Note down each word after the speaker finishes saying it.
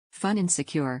Fun and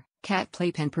secure, Cat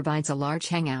Playpen provides a large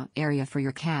hangout area for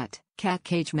your cat. Cat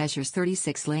cage measures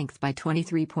 36 length by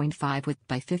 23.5 width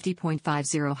by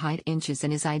 50.50 height inches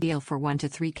and is ideal for 1 to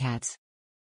 3 cats.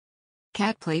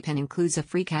 Cat Playpen includes a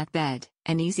free cat bed,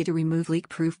 an easy-to-remove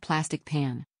leak-proof plastic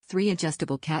pan, 3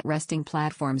 adjustable cat resting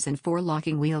platforms and 4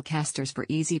 locking wheel casters for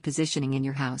easy positioning in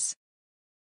your house.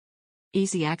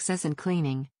 Easy access and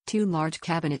cleaning, 2 large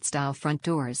cabinet-style front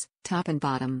doors, top and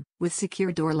bottom, with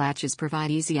secure door latches provide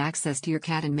easy access to your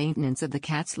cat and maintenance of the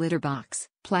cat's litter box.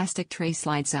 Plastic tray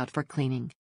slides out for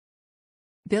cleaning.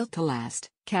 Built to last,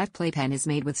 Cat Playpen is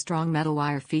made with strong metal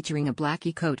wire featuring a black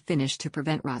e-coat finish to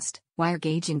prevent rust. Wire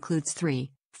gauge includes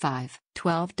 3, 5,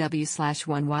 12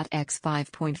 W/1 watt x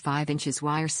 5.5 inches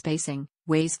wire spacing,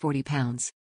 weighs 40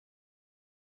 pounds.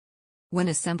 When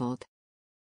assembled.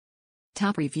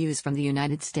 Top reviews from the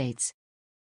United States.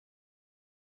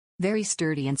 Very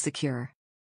sturdy and secure.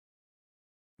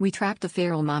 We trapped a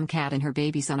feral mom cat and her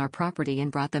babies on our property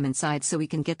and brought them inside so we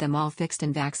can get them all fixed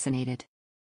and vaccinated.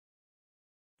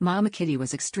 Mama Kitty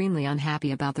was extremely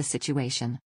unhappy about the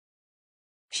situation.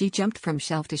 She jumped from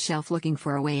shelf to shelf looking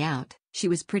for a way out. She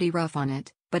was pretty rough on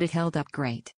it, but it held up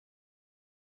great.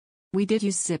 We did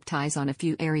use zip ties on a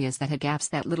few areas that had gaps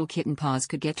that little kitten paws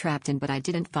could get trapped in, but I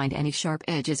didn't find any sharp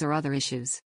edges or other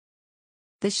issues.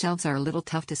 The shelves are a little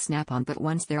tough to snap on, but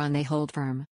once they're on they hold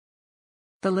firm.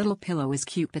 The little pillow is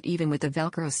cute, but even with the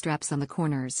Velcro straps on the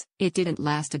corners, it didn't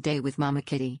last a day with Mama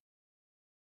Kitty.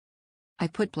 I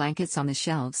put blankets on the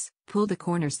shelves, pulled the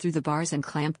corners through the bars and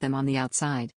clamped them on the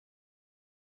outside.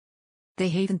 They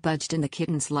haven't budged and the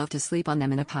kittens love to sleep on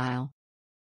them in a pile.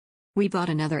 We bought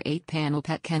another 8-panel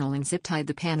pet kennel and zip-tied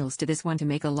the panels to this one to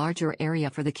make a larger area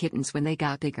for the kittens when they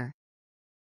got bigger.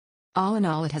 All in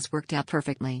all, it has worked out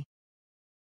perfectly.